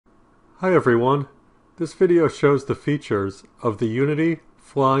Hi everyone, this video shows the features of the Unity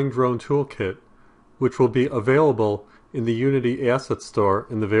Flying Drone Toolkit, which will be available in the Unity Asset Store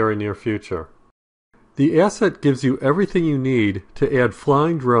in the very near future. The asset gives you everything you need to add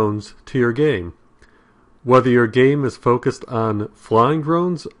flying drones to your game. Whether your game is focused on flying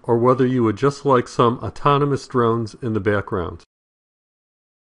drones or whether you would just like some autonomous drones in the background.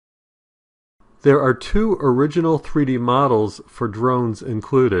 There are two original 3D models for drones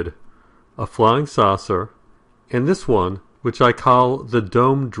included. A flying saucer, and this one, which I call the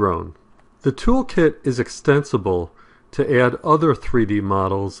dome drone. The toolkit is extensible to add other 3D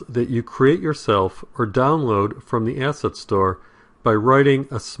models that you create yourself or download from the asset store by writing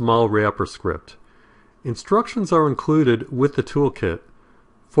a small wrapper script. Instructions are included with the toolkit.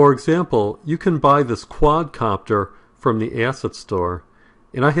 For example, you can buy this quadcopter from the asset store,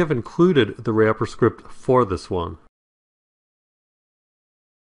 and I have included the wrapper script for this one.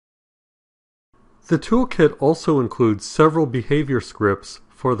 The toolkit also includes several behavior scripts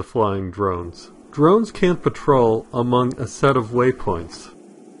for the flying drones. Drones can patrol among a set of waypoints.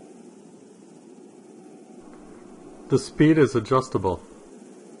 The speed is adjustable.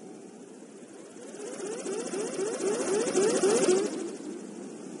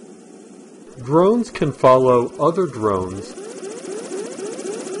 Drones can follow other drones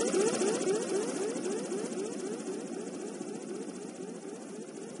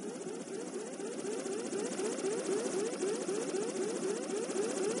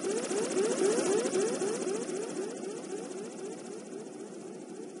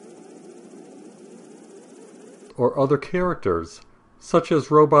or other characters, such as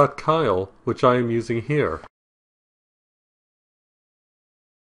Robot Kyle, which I am using here.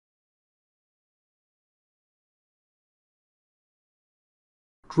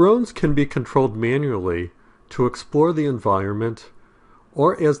 Drones can be controlled manually to explore the environment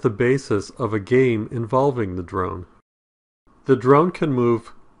or as the basis of a game involving the drone. The drone can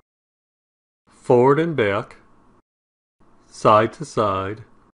move forward and back, side to side,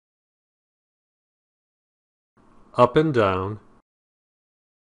 up and down,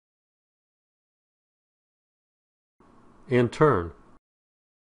 and turn.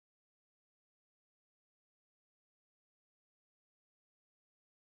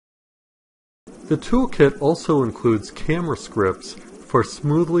 The toolkit also includes camera scripts for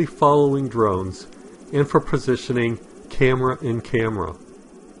smoothly following drones and for positioning camera in camera.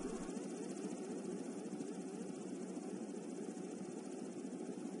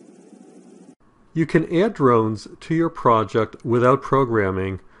 You can add drones to your project without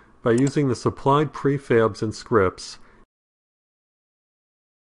programming by using the supplied prefabs and scripts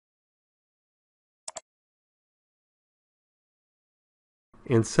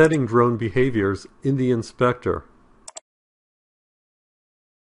and setting drone behaviors in the inspector.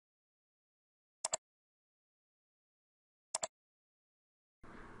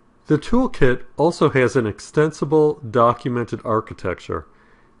 The toolkit also has an extensible documented architecture.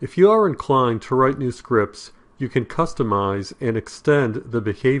 If you are inclined to write new scripts, you can customize and extend the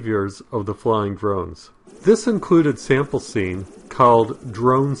behaviors of the flying drones. This included sample scene, called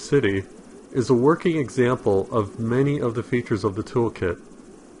Drone City, is a working example of many of the features of the toolkit.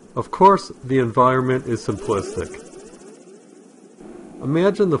 Of course, the environment is simplistic.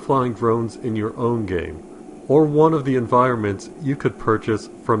 Imagine the flying drones in your own game, or one of the environments you could purchase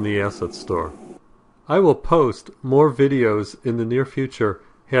from the asset store. I will post more videos in the near future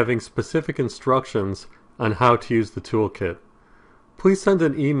having specific instructions on how to use the toolkit. Please send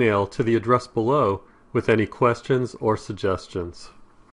an email to the address below with any questions or suggestions.